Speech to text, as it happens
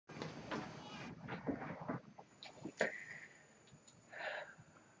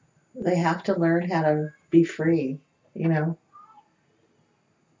they have to learn how to be free, you know.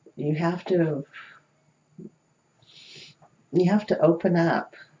 You have to open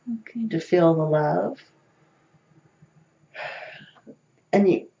up to feel the love. And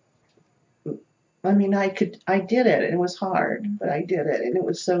I did it, and it was hard, but I did it, and it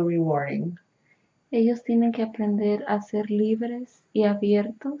was so rewarding. Ellos tienen que aprender a ser libres y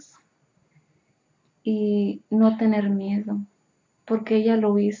abiertos y no tener miedo, porque ella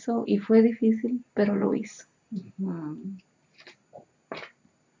lo hizo y fue difícil, pero lo hizo.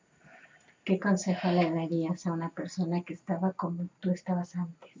 ¿Qué consejo le darías a una persona que estaba como tú estabas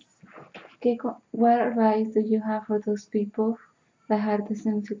antes? What advice do you have for those people that had the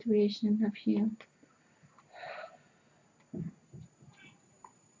same situation of you?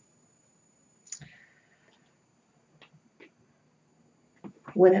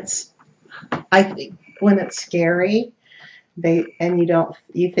 When it's scary,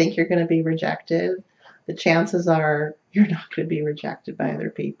 you think you're going to be rejected, the chances are you're not going to be rejected by other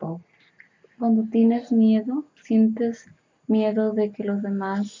people. Cuando tienes miedo, sientes miedo de que los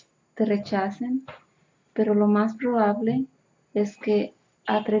demás te rechacen, pero lo más probable es que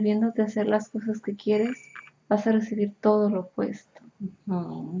atreviéndote a hacer las cosas que quieres, vas a recibir todo lo opuesto.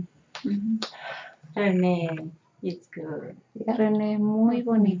 René, it's good. Yeah. René, muy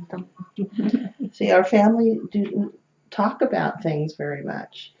bonito. See, our family didn't talk about things very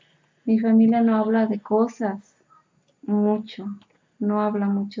much. Mi familia no habla de cosas mucho. No habla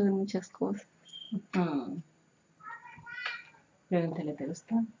mucho de muchas cosas. Pregúntale, ¿te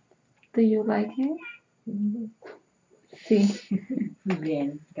gusta? Do you like it? Sí.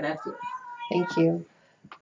 Bien, gracias. Thank you.